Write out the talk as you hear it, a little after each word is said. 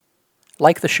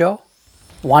Like the show?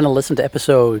 Want to listen to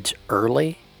episodes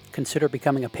early? Consider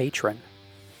becoming a patron.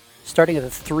 Starting at the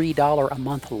 $3 a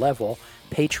month level,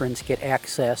 patrons get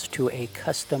access to a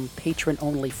custom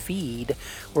patron-only feed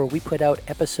where we put out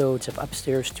episodes of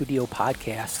Upstairs Studio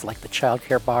podcasts like the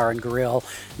Childcare Bar and Grill,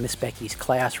 Miss Becky's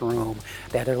Classroom,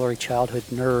 That Early Childhood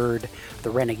Nerd,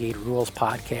 the Renegade Rules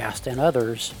podcast, and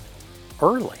others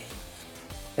early.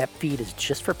 That feed is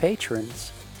just for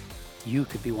patrons. You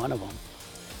could be one of them.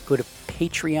 Go to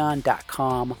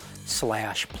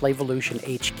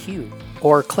patreon.com/PlayvolutionHQ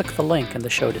or click the link in the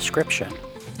show description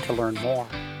to learn more.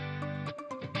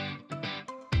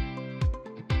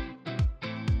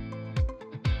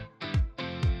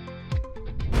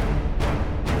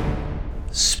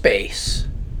 Space.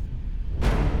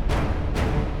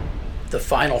 The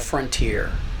final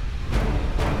frontier.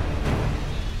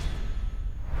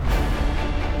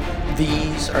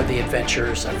 These are the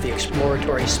adventures of the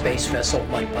exploratory space vessel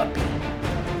Light Puppy.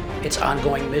 Its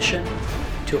ongoing mission?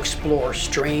 To explore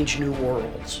strange new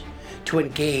worlds, to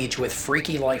engage with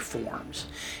freaky life forms,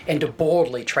 and to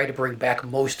boldly try to bring back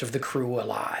most of the crew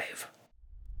alive.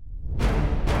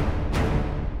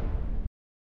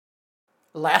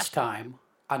 Last time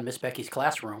on Miss Becky's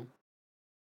Classroom.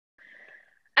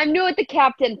 I'm new at the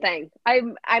captain thing.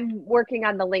 I'm working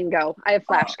on the lingo. I have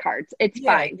flashcards. It's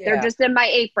fine. Yeah. They're just in my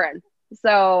apron.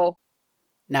 So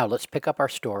now let's pick up our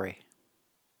story.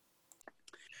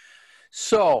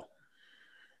 So,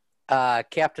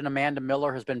 Captain Amanda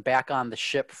Miller has been back on the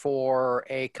ship for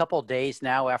a couple days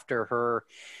now after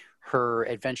her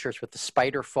adventures with the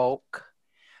spider folk.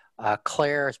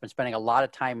 Claire has been spending a lot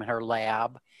of time in her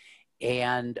lab,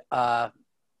 and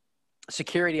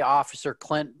security officer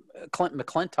Clint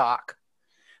McClintock,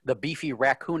 the beefy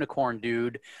raccoonicorn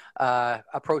dude,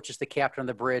 approaches the captain of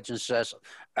the bridge and says,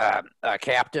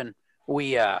 Captain,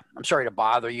 I'm sorry to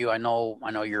bother you. I know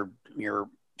you're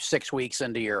 6 weeks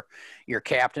into your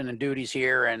captain and duties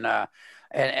here. And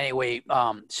anyway,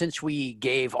 since we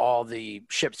gave all the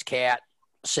ship's cat,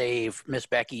 save Miss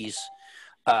Becky's,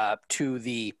 to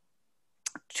the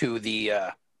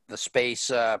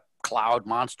space cloud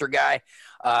monster guy,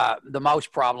 the mouse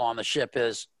problem on the ship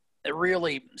is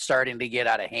really starting to get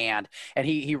out of hand, and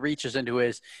he reaches into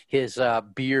his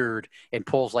beard and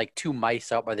pulls like 2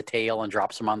 mice out by the tail and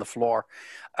drops them on the floor.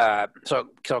 So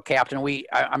Captain,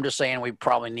 I'm just saying we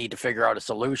probably need to figure out a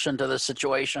solution to this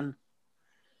situation.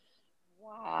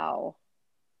 Wow.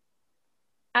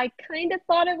 I kind of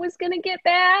thought it was going to get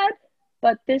bad,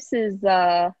 but this is,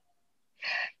 I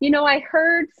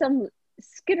heard some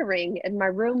skittering in my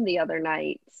room the other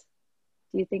night.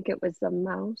 Do you think it was a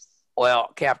mouse?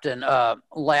 Well, Captain,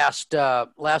 last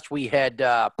we had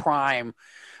Prime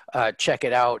check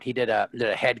it out. He did a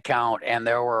head count, and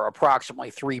there were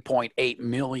approximately 3.8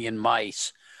 million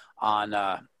mice on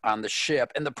the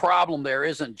ship. And the problem there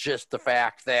isn't just the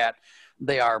fact that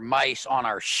they are mice on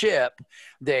our ship.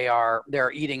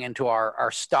 They're eating into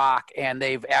our stock, and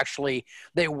they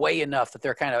weigh enough that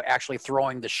they're kind of actually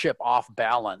throwing the ship off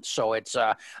balance. So it's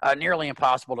nearly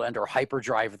impossible to enter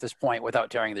hyperdrive at this point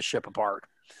without tearing the ship apart.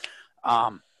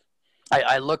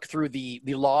 I looked through the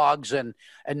logs, and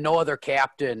no other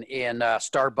captain in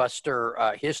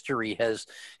Starbuster history has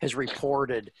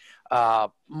reported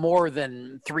more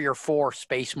than 3 or 4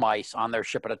 space mice on their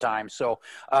ship at a time. So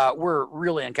we're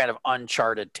really in kind of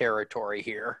uncharted territory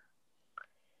here.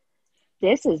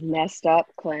 This is messed up,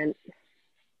 Clint.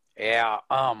 Yeah.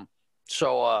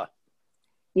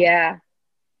 Yeah.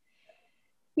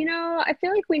 I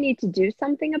feel like we need to do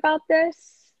something about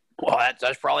this. Well,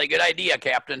 that's probably a good idea,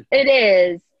 Captain. It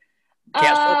is.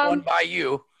 Can't slip one by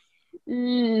you.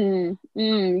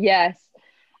 Yes.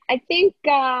 I think,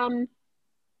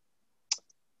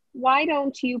 why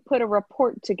don't you put a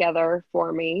report together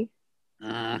for me?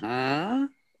 Mm-hmm.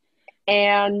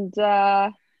 And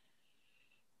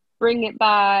bring it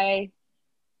by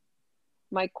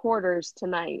my quarters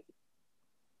tonight.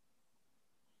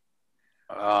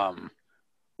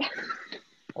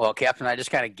 Well, Captain, I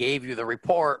just kind of gave you the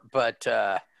report, but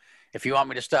if you want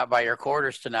me to stop by your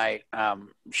quarters tonight,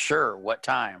 sure. What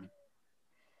time?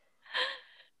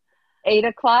 8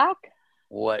 o'clock.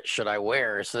 What should I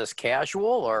wear? Is this casual,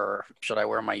 or should I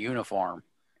wear my uniform?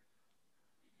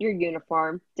 Your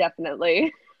uniform,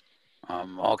 definitely.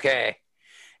 Okay.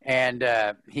 And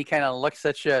he kind of looks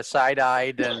at you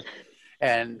side-eyed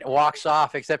and walks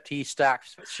off, except she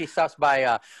stops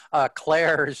by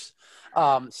Claire's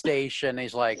station.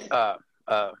 He's like,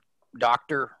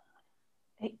 Doctor?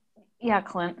 Yeah,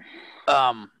 Clint.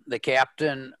 The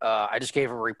captain, I just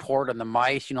gave a report on the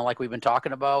mice, like we've been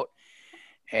talking about.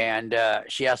 and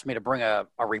she asked me to bring a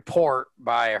report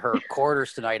by her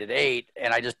quarters tonight at 8,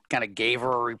 and I just kind of gave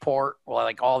her a report, well,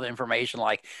 like all the information,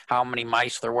 like how many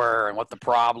mice there were and what the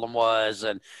problem was,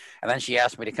 and then she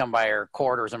asked me to come by her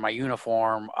quarters in my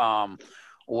uniform.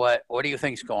 What do you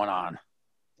think's going on?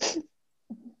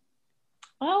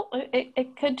 Well,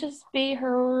 it could just be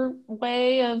her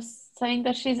way of saying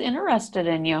that she's interested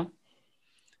in you.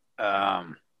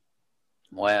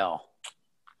 Well,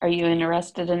 are you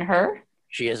interested in her?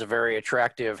 She is a very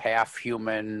attractive half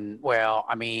human. Well,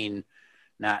 I mean,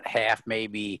 not half,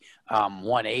 maybe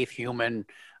 1/8 human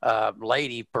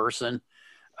lady person.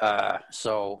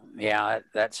 So yeah,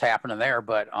 that's happening there.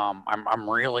 But I'm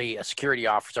really a security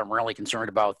officer. I'm really concerned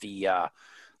about the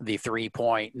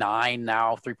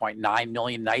 3.9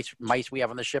 million mice we have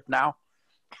on the ship now.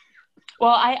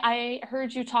 Well, I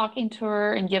heard you talking to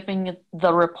her and giving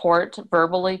the report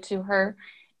verbally to her,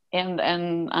 and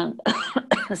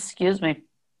excuse me,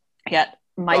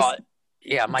 mice. Mice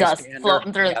dust dander.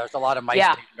 Floating through. Yeah, there's a lot of mice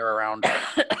dander around.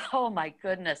 Oh my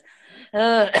goodness.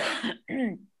 So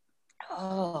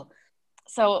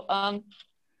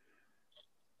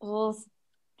well,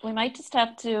 we might just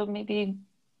have to, maybe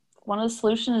one of the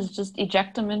solutions is just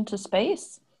eject them into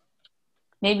space.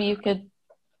 Maybe you could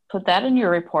put that in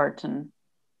your report and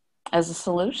as a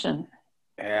solution.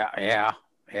 Yeah.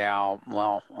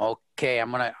 Well, okay.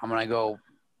 I'm gonna go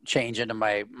change into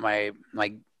my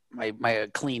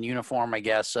clean uniform, I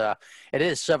guess. It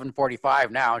is 7:45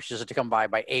 now. She just had to come by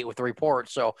 8 with the report,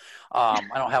 so I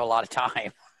don't have a lot of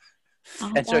time.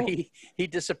 And so he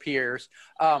disappears.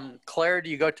 Claire, do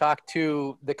you go talk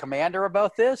to the commander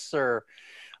about this, or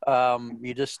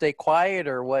you just stay quiet,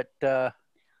 or what?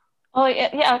 Oh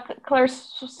yeah. Claire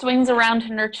swings around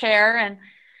in her chair and,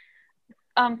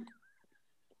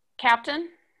 Captain.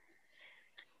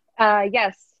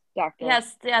 Yes, Doctor.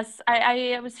 Yes.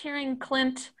 I was hearing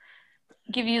Clint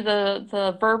give you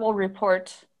the verbal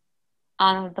report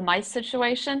on the mice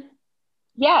situation.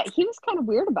 Yeah, he was kind of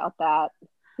weird about that.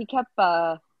 He kept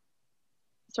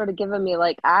sort of giving me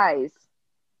like eyes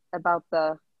about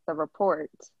the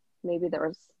report. Maybe there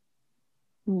was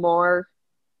more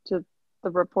to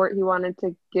the report he wanted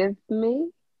to give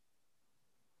me.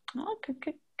 Oh,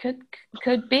 could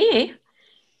be.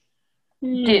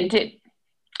 Did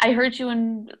I heard you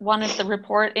wanted the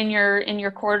report in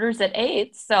your quarters at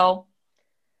 8? So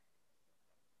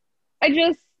I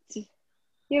just,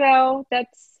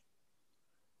 that's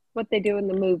what they do in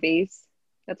the movies.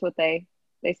 That's what they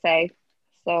say.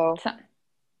 So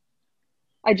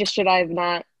should I have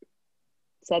not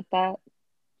said that?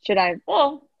 Should I?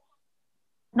 Well,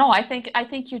 no, I think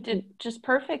you did just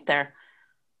perfect there.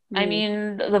 I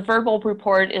mean, the verbal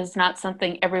report is not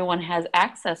something everyone has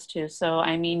access to. So,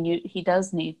 I mean, he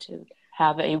does need to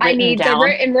have a written down. The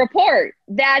written report.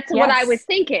 That's what I was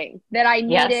thinking, that I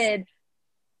needed,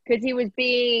 because he was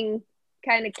being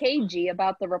kind of cagey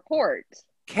about the report.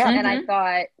 And I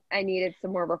thought I needed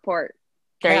some more report.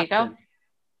 There you go.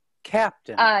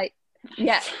 Captain.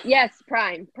 Yes,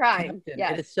 Prime. Captain,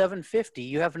 yes. It is 7:50.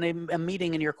 You have a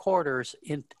meeting in your quarters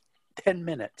in 10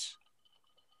 minutes.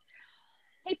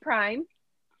 Hey, Prime.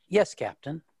 Yes,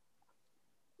 Captain.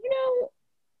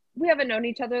 We haven't known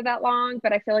each other that long,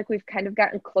 but I feel like we've kind of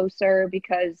gotten closer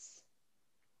because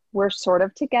we're sort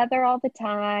of together all the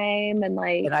time. And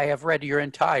I have read your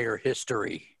entire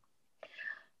history.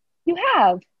 You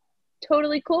have.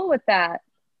 Totally cool with that.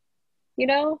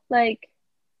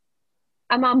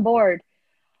 I'm on board.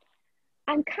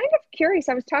 I'm kind of curious.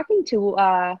 I was talking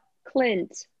to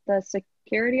Clint, the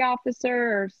security officer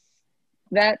or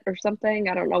vet or something.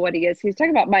 I don't know what he is. He was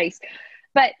talking about mice.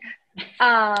 But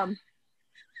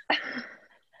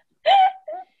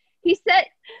he said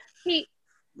he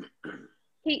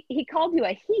called you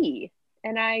a he,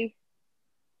 and I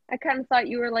kind of thought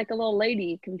you were like a little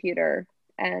lady computer,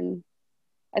 and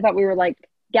I thought we were like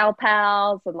gal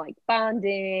pals and like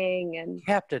bonding. And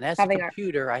Captain, as a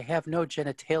computer, I have no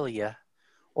genitalia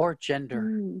or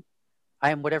gender.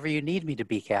 I am whatever you need me to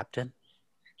be, Captain.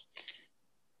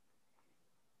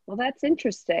 Well, that's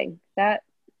interesting. That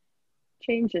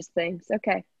changes things.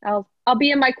 Okay, I'll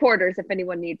be in my quarters if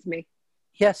anyone needs me.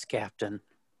 Yes, Captain.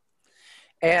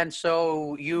 And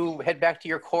so you head back to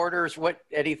your quarters.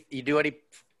 You do any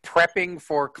prepping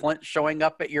for Clint showing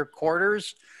up at your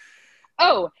quarters?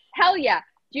 Oh, hell yeah.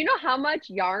 Do you know how much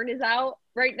yarn is out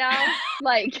right now?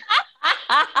 Like,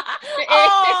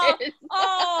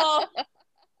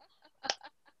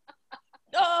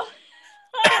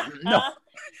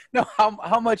 No,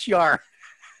 how much yarn?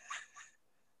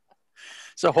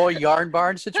 It's a whole yarn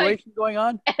barn situation going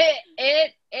on?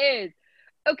 It is.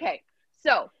 Okay,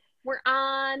 so we're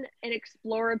on an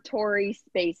exploratory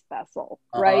space vessel,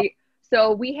 Uh-huh. right?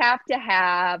 So we have to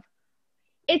have,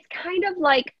 it's kind of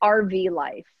like RV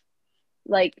life.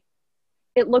 Like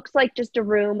it looks like just a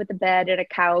room with a bed and a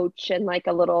couch and like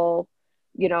a little,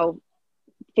 you know,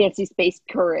 fancy space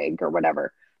Keurig or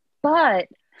whatever. But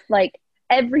like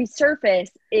every surface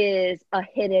is a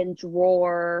hidden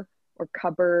drawer or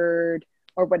cupboard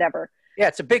or whatever. Yeah,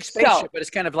 it's a big spaceship, So but it's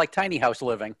kind of like tiny house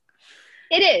living.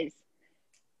 it is.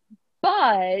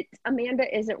 But Amanda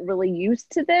isn't really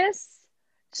used to this.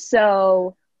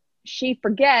 So she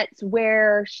forgets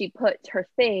where she puts her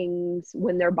things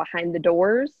when they're behind the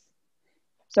doors.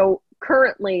 So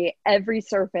currently, every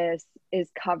surface is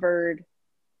covered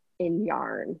in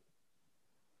yarn.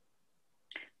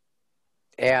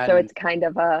 And So it's kind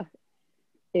of a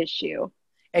issue.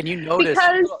 and you notice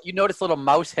Because little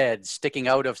mouse heads sticking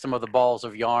out of some of the balls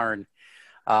of yarn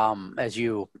as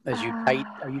you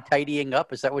are you tidying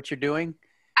up? Is that what you're doing?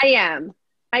 I am.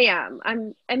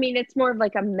 I mean, it's more of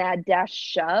like a mad dash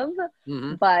shove,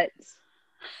 Mm-hmm. but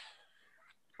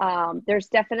there's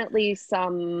definitely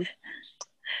some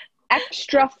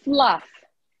extra fluff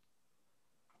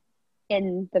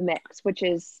in the mix, which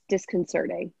is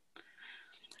disconcerting.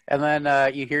 And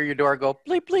then you hear your door go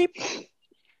bleep bleep.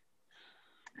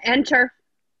 Enter.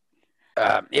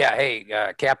 Yeah,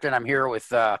 hey, Captain, I'm here with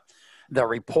the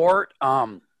report.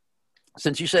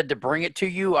 Since you said to bring it to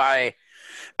you, I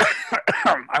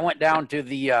I went down to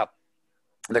the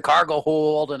cargo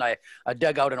hold and I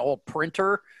dug out an old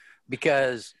printer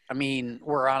because I mean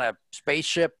we're on a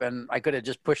spaceship and I could have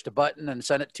just pushed a button and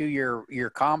sent it to your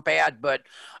compad, but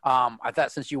I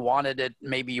thought since you wanted it,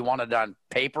 maybe you wanted it on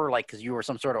paper, like because you were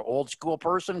some sort of old school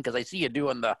person. Because I see you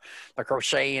doing the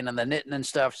crocheting and the knitting and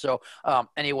stuff. So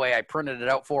anyway, I printed it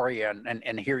out for you,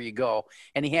 and here you go.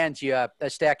 And he hands you a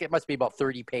stack. It must be about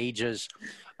 30 pages.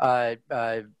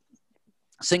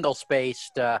 Single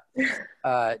spaced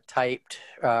typed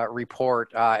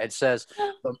report. It says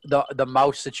the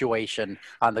mouse situation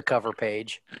on the cover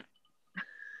page.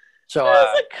 So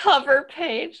There's a cover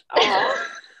page. Oh.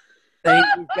 he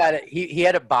got it. He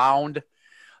had it bound.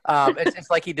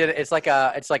 It's like he did it. It's like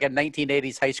a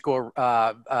 1980s high school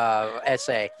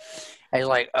essay. And he's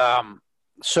like,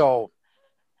 so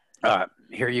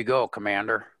here you go,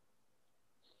 Commander.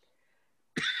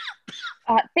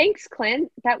 Thanks, Clint.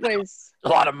 That was A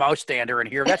lot of mouse stander in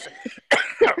here. That's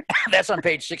that's on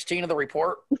page 16 of the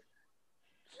report.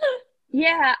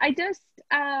 yeah. I just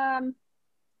kind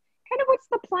of what's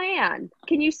the plan?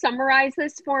 Can you summarize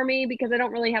this for me because I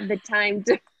don't really have the time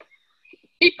to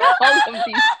read all of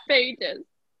these pages.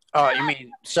 Oh, you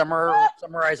mean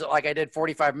summarize it like I did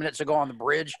 45 minutes ago on the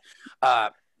bridge?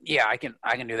 Yeah, I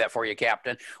can do that for you,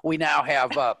 Captain. We now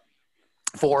have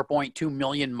 4.2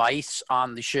 million mice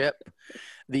on the ship.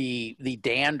 The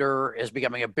dander is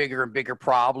becoming a bigger and bigger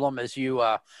problem, as you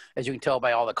can tell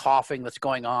by all the coughing that's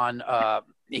going on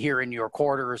here in your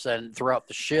quarters and throughout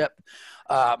the ship.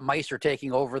 Mice are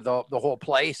taking over the whole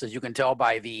place, as you can tell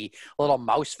by the little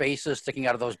mouse faces sticking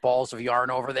out of those balls of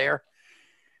yarn over there.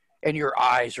 And your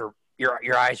eyes are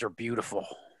beautiful.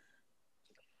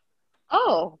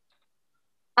 Oh,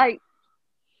 I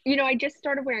just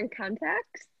started wearing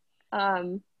contacts.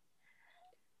 I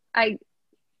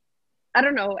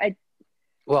don't know.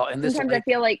 Well, in this Sometimes life,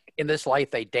 I feel like in this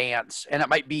life they dance, and it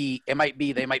might be they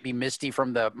might be misty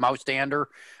from the mouse dander,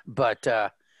 but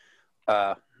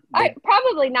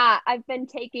probably not. I've been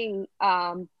taking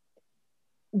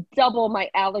double my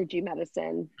allergy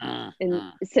medicine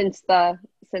since the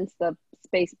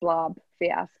space blob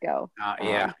fiasco.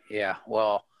 Yeah.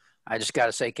 Well, I just got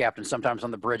to say, Captain, sometimes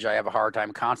on the bridge I have a hard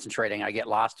time concentrating. I get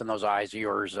lost in those eyes of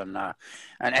yours, and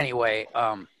anyway,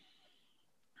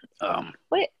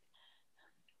 Wait,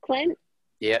 Clint?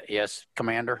 Yeah, yes,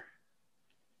 Commander.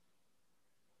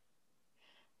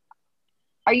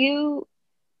 Are you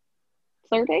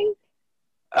flirting?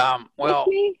 Well, with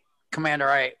me?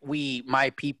 Commander,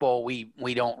 my people, we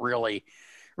don't really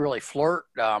flirt.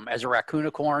 As a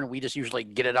raccoonicorn, we just usually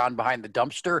get it on behind the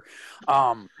dumpster.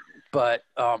 But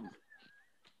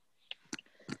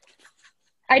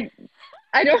I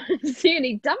don't see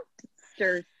any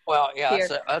dumpsters. Well, yeah, here.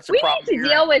 that's a we problem. We need to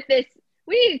deal with this.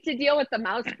 We need to deal with the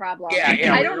mouse problem.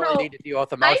 Yeah. I we don't really know. need to deal with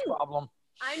the mouse problem.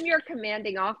 I'm your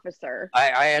commanding officer.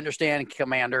 I understand,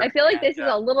 Commander. I feel like this is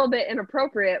a little bit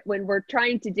inappropriate when we're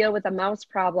trying to deal with a mouse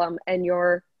problem and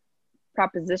you're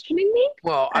propositioning me.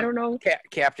 Well, I don't know.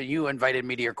 Captain, you invited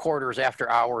me to your quarters after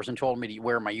hours and told me to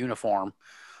wear my uniform.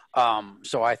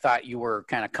 So I thought you were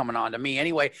kind of coming on to me.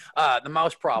 Anyway, the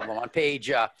mouse problem on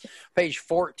page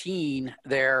 14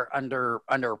 there under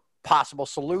possible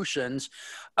solutions.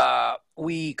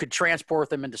 We could transport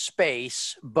them into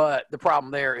space, but the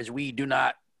problem there is we do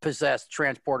not possess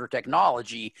transporter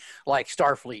technology like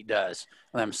Starfleet does.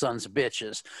 Them sons of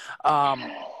bitches.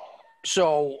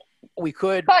 So we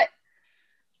could. But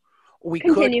could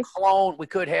continue. clone. We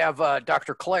could have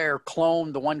Dr. Claire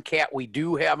clone the one cat we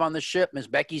do have on the ship, Miss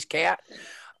Becky's cat.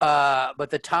 But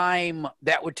the time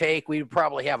that would take, we would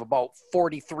probably have about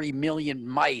 43 million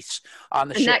mice on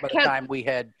the ship by the time we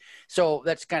had. So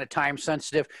that's kind of time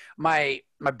sensitive. My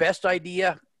best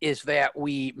idea is that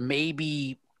we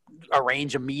maybe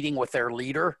arrange a meeting with their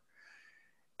leader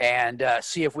and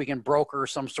see if we can broker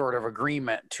some sort of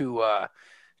agreement to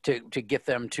get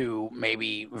them to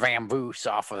maybe vamoose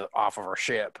off of our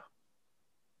ship.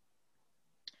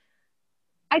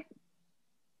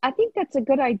 I think that's a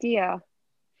good idea.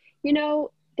 You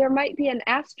know, there might be an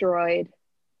asteroid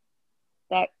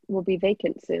that will be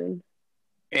vacant soon.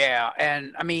 Yeah,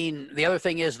 and I mean, the other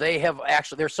thing is they have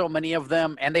actually, there's so many of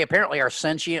them, and they apparently are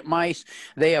sentient mice.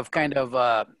 They have kind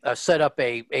of set up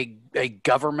a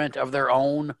government of their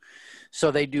own.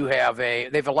 So they do have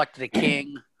they've elected a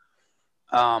king.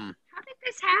 How did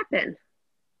this happen?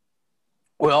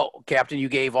 Well, Captain, you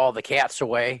gave all the cats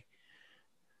away.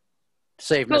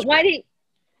 Save But Miss. why did?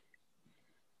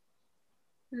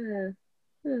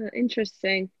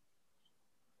 Interesting.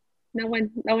 No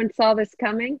one saw this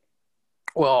coming.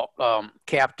 Well,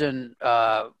 Captain,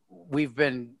 we've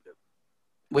been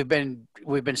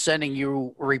sending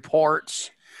you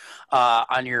reports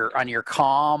on your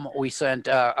comm. We sent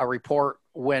a report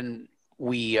when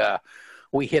we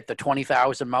hit the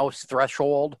 20,000 mouse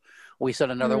threshold. We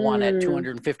sent another one at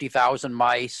 250,000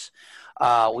 mice.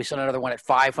 We sent another one at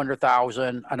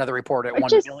 500,000. Another report at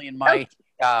 1 million mice.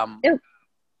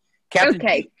 Captain,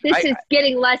 okay, this is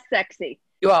getting less sexy.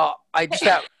 Well, I just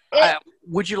have.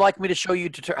 Would you like me to show you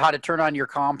how to turn on your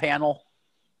comm panel?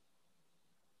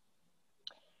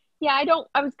 Yeah,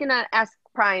 I was gonna ask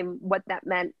Prime what that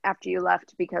meant after you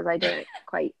left because I didn't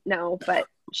quite know. But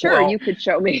sure, you could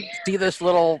show me. See this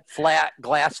little flat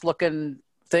glass-looking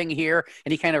thing here,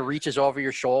 and he kind of reaches over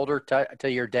your shoulder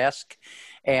to your desk,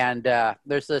 and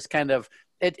there's this kind of.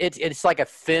 It's like a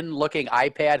thin-looking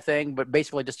iPad thing, but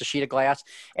basically just a sheet of glass.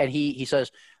 And he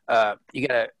says, "You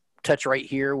gotta touch right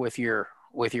here with your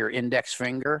index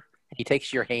finger." He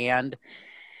takes your hand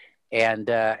and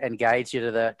guides you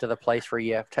to the place where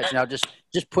you have touch. Now just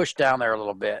push down there a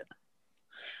little bit.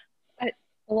 A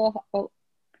little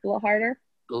harder.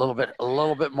 A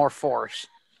little bit more force.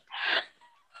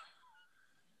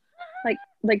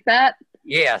 Like that.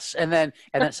 Yes, and then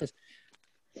it says,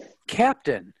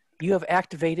 "Captain, you have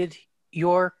activated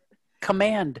your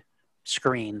command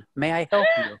screen. May I help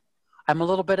you? I'm a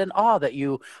little bit in awe that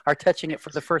you are touching it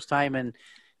for the first time in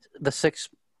the 6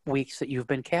 weeks that you've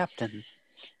been captain."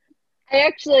 I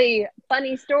actually,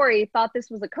 funny story, thought this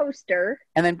was a coaster.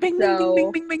 And then bing, bing, bing,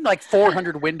 bing, bing, bing, like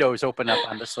 400 windows open up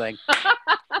on this thing.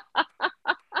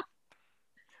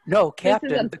 No,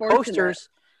 Captain, the coasters,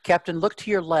 Captain, look to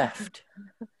your left.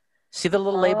 See the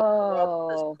little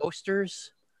label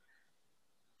coasters?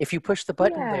 If you push the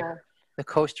button there, the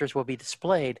coasters will be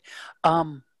displayed.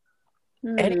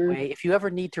 Anyway, if you ever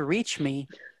need to reach me,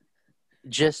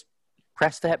 just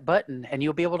press that button and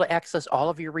you'll be able to access all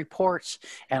of your reports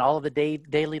and all of the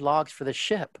daily logs for the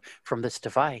ship from this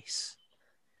device.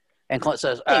 And Clint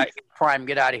says, Prime,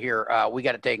 get out of here. We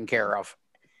got it taken care of.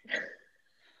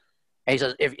 And he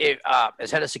says, if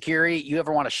as head of security, you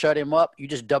ever want to shut him up, you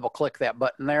just double click that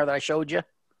button there that I showed you.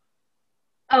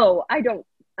 Oh, I don't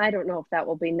know if that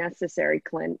will be necessary,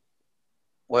 Clint.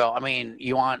 Well, I mean,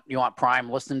 you want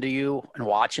Prime listening to you and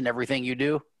watching everything you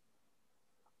do?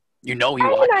 You know he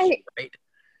watches,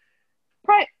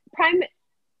 right? Prime,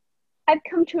 I've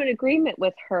come to an agreement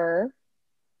with her.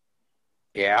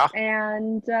 Yeah.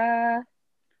 And I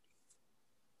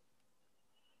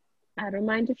don't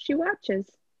mind if she watches.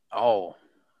 Oh,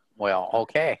 well,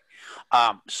 okay.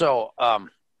 So, well,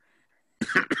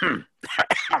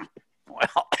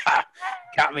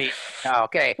 got me.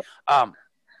 Okay.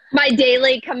 My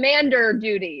daily commander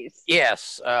duties.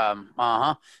 Yes.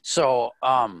 So,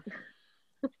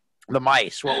 the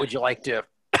mice, what would you like to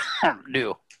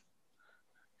do?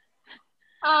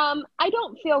 I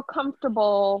don't feel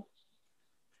comfortable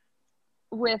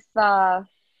with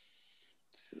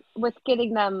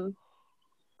getting them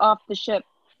off the ship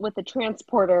with a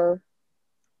transporter.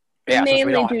 Yeah,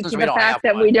 mainly due to the fact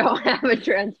that we don't have a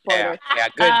transporter. Yeah,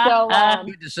 good. So,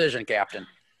 good decision, Captain.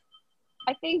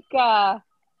 I think that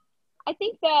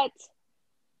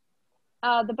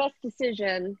the best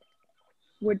decision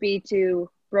would be to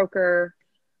broker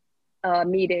a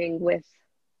meeting with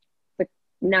the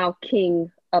now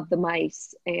king of the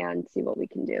mice and see what we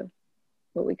can do,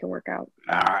 what we can work out.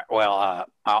 All right. Well,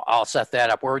 I'll set that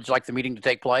up. Where would you like the meeting to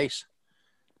take place?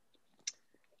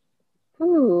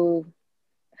 Ooh,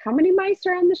 how many mice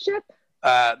are on the ship?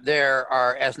 There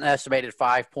are as an estimated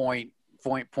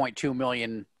 5.2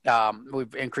 million.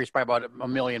 We've increased by about a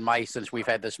million mice since we've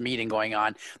had this meeting going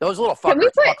on. Those little fuckers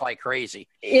fuck like crazy.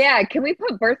 Yeah, can we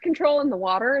put birth control in the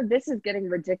water? This is getting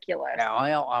ridiculous. Yeah,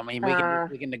 well, I mean,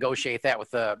 we can negotiate that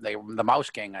with the Mouse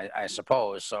King, I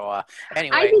suppose. So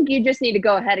anyway, I think you just need to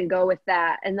go ahead and go with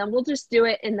that, and then we'll just do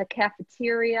it in the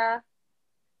cafeteria.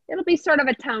 It'll be sort of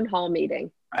a town hall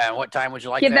meeting. And what time would you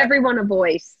like? Give everyone a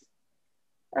voice.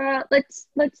 Let's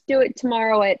do it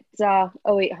tomorrow at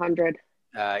 0800.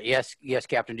 Yes,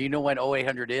 Captain. Do you know when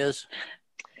 0800 is?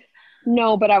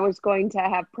 No, but I was going to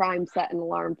have Prime set an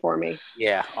alarm for me.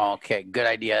 Yeah. Okay. Good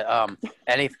idea.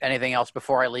 Anything else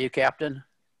before I leave, Captain?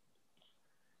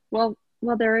 Well,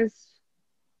 there is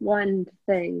one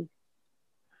thing.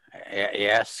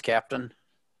 Yes, Captain.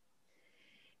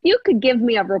 You could give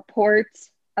me a report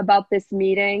about this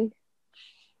meeting,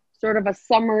 sort of a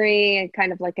summary and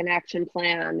kind of like an action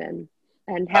plan,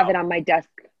 and have it on my desk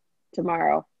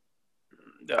tomorrow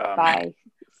by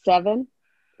 7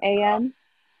 a.m.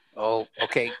 Oh,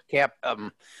 okay, Cap.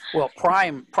 Well,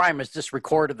 Prime has just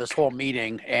recorded this whole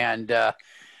meeting, but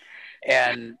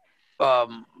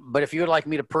if you would like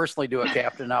me to personally do it,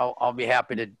 Captain, I'll be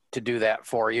happy to do that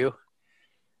for you.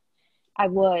 I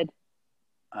would.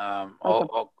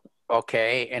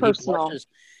 Okay. And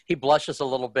he blushes a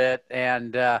little bit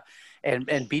and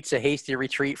beats a hasty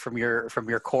retreat from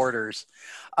your quarters.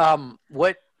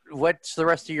 What's the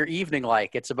rest of your evening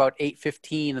like? It's about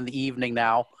 8:15 in the evening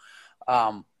now.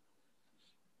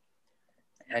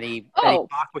 Any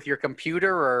talk with your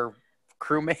computer or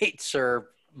crewmates or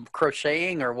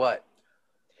crocheting or what?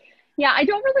 Yeah, I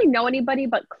don't really know anybody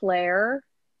but Claire.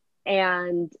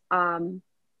 And,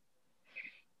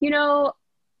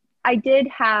 I did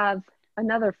have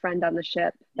another friend on the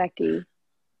ship, Becky.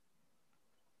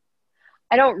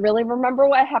 I don't really remember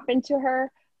what happened to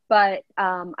her, but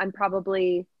I'm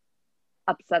probably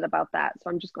upset about that.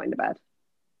 So I'm just going to bed.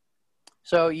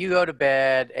 So you go to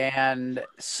bed, and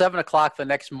 7 o'clock the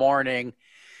next morning,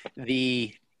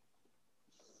 the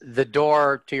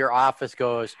door to your office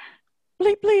goes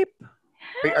bleep bleep.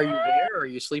 Are you there, or are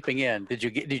you sleeping in? Did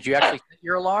you actually set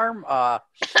your alarm?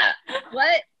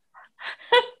 What?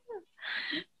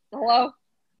 Hello?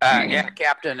 Yeah,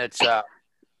 Captain. It's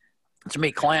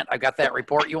me, Clint. I got that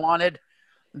report you wanted.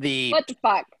 What the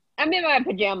fuck? I'm in my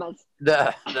pajamas.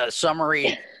 The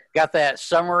summary. Got that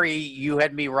summary you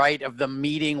had me write of the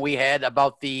meeting we had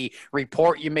about the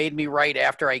report you made me write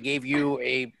after I gave you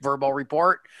a verbal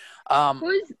report.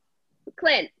 Who's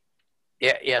Clint?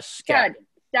 Yeah, yes. God,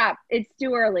 stop. It's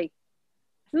too early.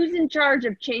 Who's in charge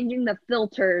of changing the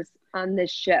filters on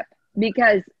this ship?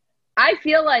 Because I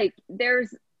feel like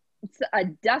there's a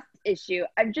dust issue.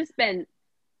 I've just been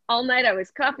all night. I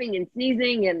was coughing and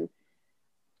sneezing and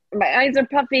my eyes are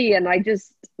puffy, and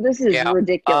this is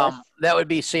ridiculous. That would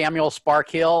be Samuel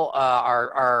Sparkhill,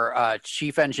 our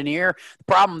chief engineer. The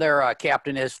problem there,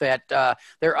 Captain, is that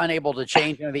they're unable to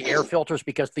change any of the air filters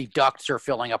because the ducts are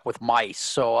filling up with mice.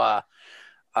 So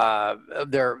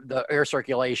the air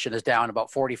circulation is down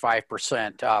about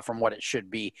 45% from what it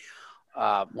should be,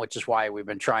 which is why we've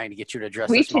been trying to get you to address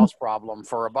this mouse problem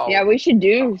for about. Yeah, we should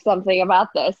do something about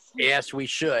this. Yes, we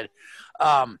should.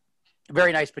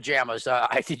 Very nice pajamas.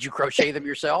 Did you crochet them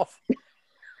yourself?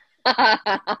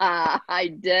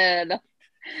 I did.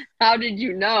 How did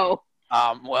you know?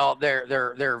 Well,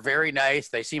 they're very nice.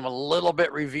 They seem a little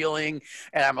bit revealing,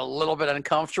 and I'm a little bit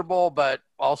uncomfortable, but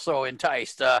also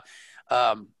enticed.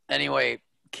 Anyway,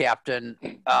 Captain,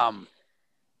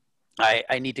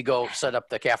 I need to go set up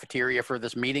the cafeteria for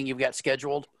this meeting you've got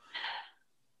scheduled.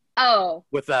 Oh,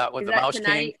 with the Mouse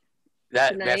King.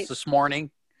 That's this morning.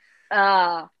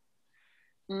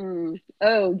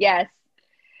 Oh, yes.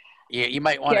 Yeah, you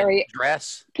might want to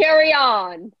dress. Carry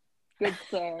on, good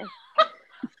sir.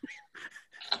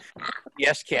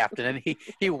 Yes, Captain, and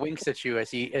he winks at you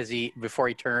as he before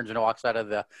he turns and walks out of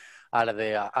the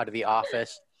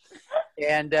office.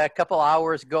 And a couple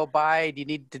hours go by. Do you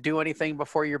need to do anything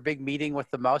before your big meeting with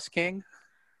the Mouse King?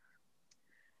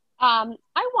 I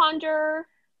wonder.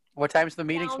 What time's the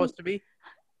meeting supposed to be?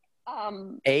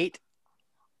 8.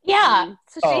 Yeah,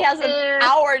 so she has an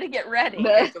hour to get ready.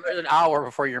 Okay, so there's an hour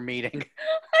before your meeting.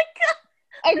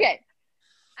 Okay.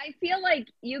 I feel like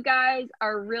you guys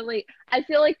are I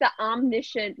feel like the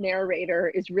omniscient narrator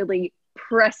is really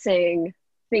pressing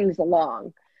things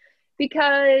along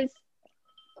because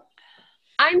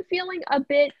I'm feeling a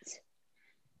bit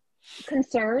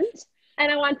concerned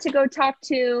and I want to go talk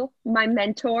to my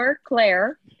mentor,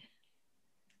 Claire,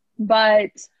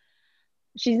 but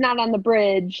she's not on the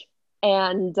bridge,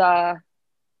 and I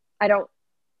don't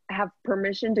have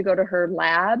permission to go to her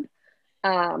lab.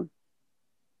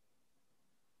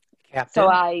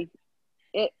 Captain,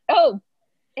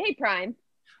 Hey, Prime.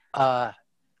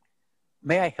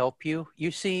 may I help you? You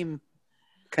seem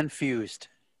confused.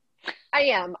 I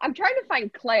am. I'm trying to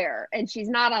find Claire, and she's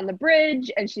not on the bridge,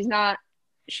 and she's not.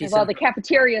 The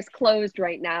cafeteria's closed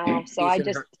right now, so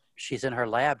she's in her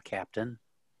lab, Captain.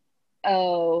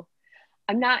 Oh,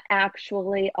 I'm not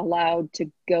actually allowed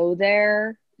to go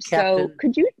there. Captain, so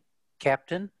could you?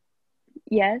 Captain?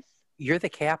 Yes. You're the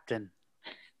captain.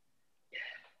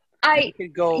 You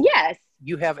could go. Yes.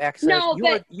 You have access. No,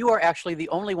 you are actually the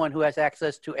only one who has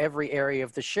access to every area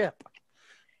of the ship.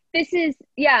 This is,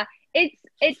 yeah,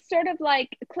 it's sort of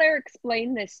like Claire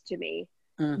explained this to me,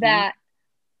 that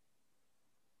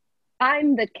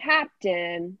I'm the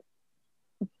captain,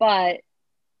 but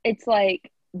it's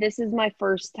like, this is my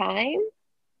first time,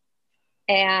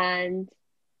 and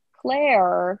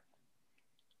Claire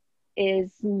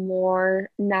is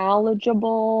more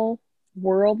knowledgeable,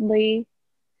 worldly.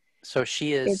 So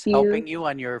she is helping you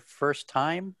on your first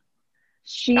time?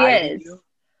 She is.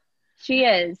 She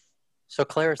is. So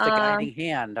Claire is the guiding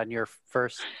hand on your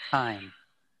first time.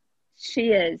 She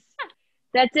is.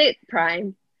 That's it,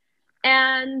 Prime.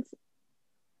 And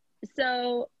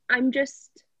so I'm just...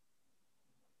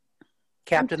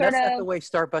 Captain, that's not the way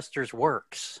Starbusters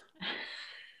works.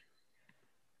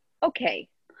 Okay.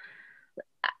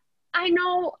 I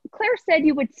know Claire said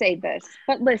you would say this,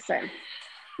 but listen,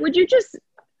 would you just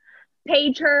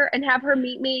page her and have her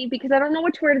meet me? Because I don't know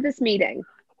what to wear to this meeting.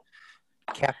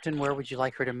 Captain, where would you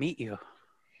like her to meet you?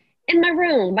 In my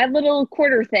room, my little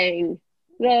quarter thing,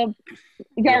 the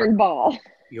yarn ball.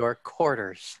 Your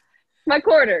quarters. My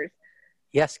quarters.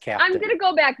 Yes, Captain. I'm going to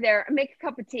go back there and make a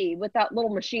cup of tea with that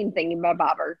little machine thing in my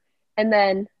bobber. And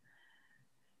then,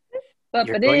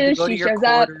 she shows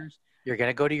up. You're going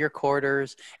to go to your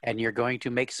quarters and you're going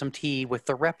to make some tea with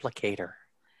the replicator.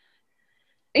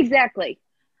 Exactly.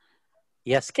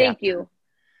 Yes, Captain. Thank you.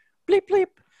 Bleep, bleep.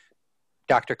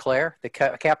 Dr. Claire, the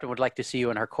captain would like to see you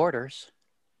in her quarters.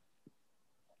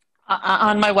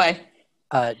 On my way.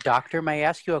 Doctor, may I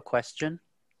ask you a question?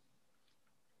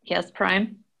 Yes,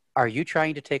 Prime. Are you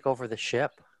trying to take over the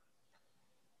ship?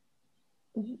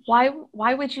 Why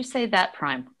would you say that,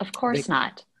 Prime? Of course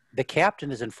not. The captain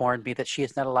has informed me that she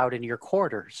is not allowed in your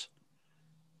quarters.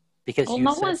 Because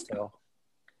you said so.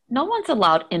 No one's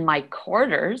allowed in my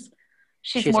quarters.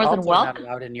 She's more than welcome. She's also not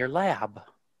allowed in your lab.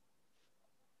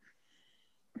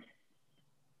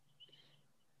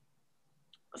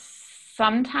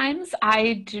 Sometimes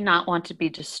I do not want to be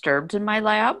disturbed in my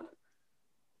lab.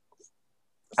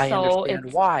 I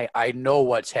understand why. I know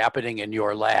what's happening in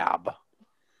your lab.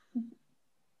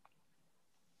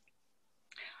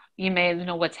 You may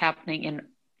know what's happening in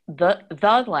the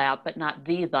lab, but not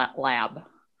the lab.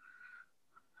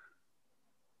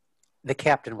 The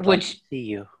captain would like to see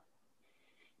you.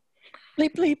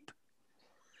 Bleep, bleep.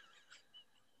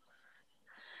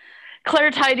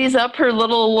 Claire tidies up her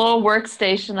little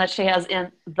workstation that she has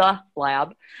in the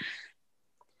lab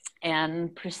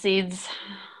and proceeds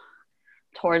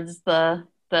towards the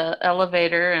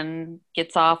elevator and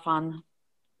gets off on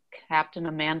Captain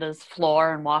Amanda's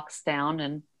floor and walks down.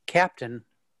 And Captain,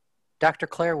 Dr.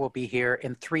 Claire will be here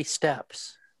in 3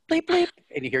 steps. Bleep, bleep.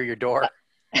 And you hear your door.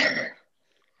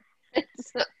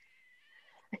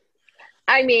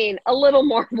 I mean, a little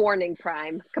more warning,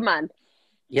 Prime. Come on.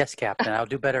 Yes, Captain. I'll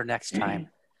do better next time.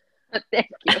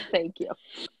 Thank you.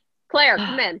 Claire,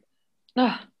 come in.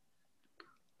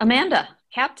 Amanda,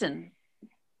 Captain.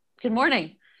 Good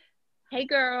morning. Hey,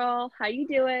 girl. How you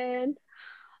doing?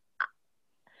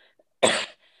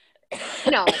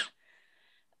 No.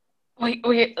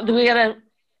 We gotta.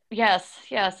 Yes.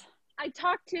 I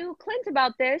talked to Clint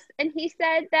about this, and he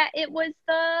said that it was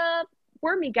the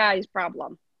wormy guy's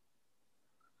problem.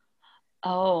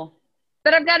 Oh.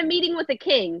 But I've got a meeting with the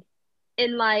king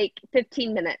in like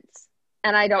 15 minutes,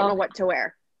 and I don't know what to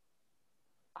wear.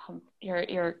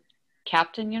 Your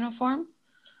captain uniform?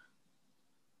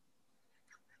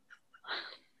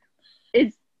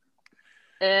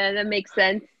 That makes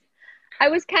sense. I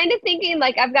was kind of thinking,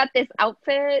 like, I've got this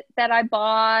outfit that I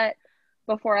bought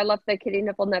before I left the Kitty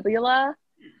Nipple Nebula,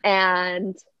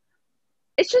 and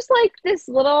it's just like this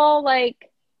little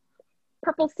like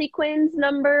purple sequins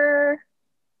number,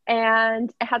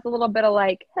 and it has a little bit of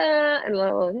like and a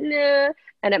little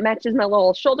and it matches my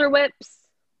little shoulder whips.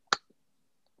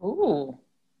 Ooh,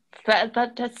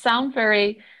 that sounds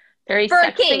very, very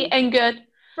sexy and good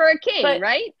for a king,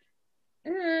 right?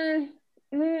 Mm,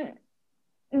 mm,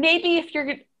 maybe if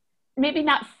you're maybe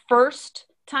not first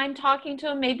time talking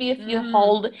to him, maybe if you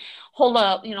hold a,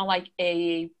 like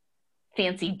a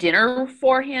fancy dinner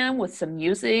for him with some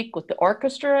music with the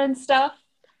orchestra and stuff.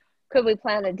 Could we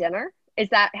plan a dinner? Is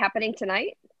that happening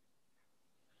tonight?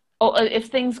 Oh, if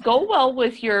things go well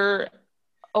with your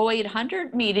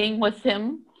 0800 meeting with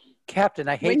him. Captain,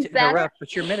 I hate When's to that? interrupt,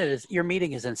 but your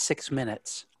meeting is in 6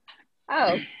 minutes.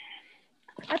 Oh,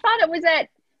 I thought it was at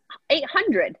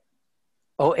 800.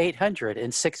 0800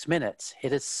 in 6 minutes.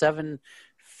 It is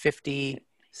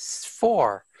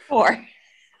 7:54.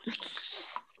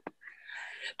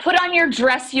 Put on your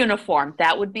dress uniform.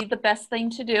 That would be the best thing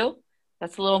to do.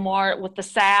 That's a little more with the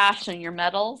sash and your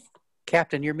medals.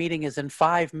 Captain, your meeting is in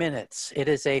 5 minutes. It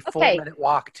is a Okay. 4-minute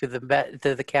walk to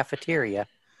the cafeteria.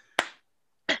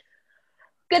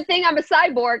 Good thing I'm a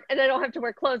cyborg and I don't have to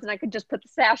wear clothes and I could just put the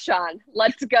sash on.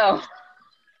 Let's go.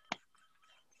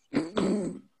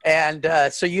 And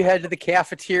so you head to the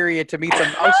cafeteria to meet the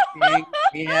Mouse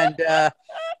King. And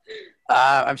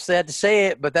I'm sad to say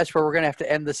it, but that's where we're going to have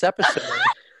to end this episode.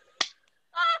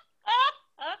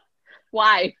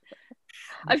 Why?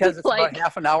 Because it's about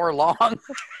half an hour long.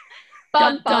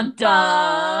 Bum, bum,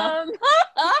 bum.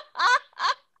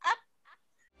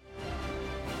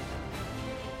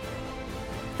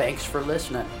 Thanks for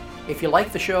listening. If you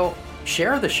like the show,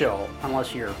 share the show,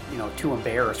 unless you're, too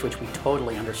embarrassed, which we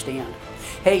totally understand.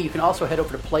 Hey, you can also head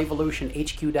over to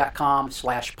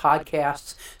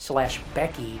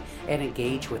playvolutionhq.com/podcasts/Becky and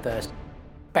engage with us.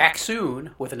 Back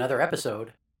soon with another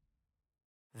episode.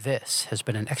 This has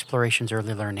been an Explorations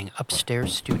Early Learning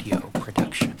Upstairs Studio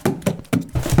production.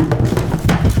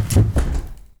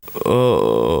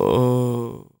 Oh.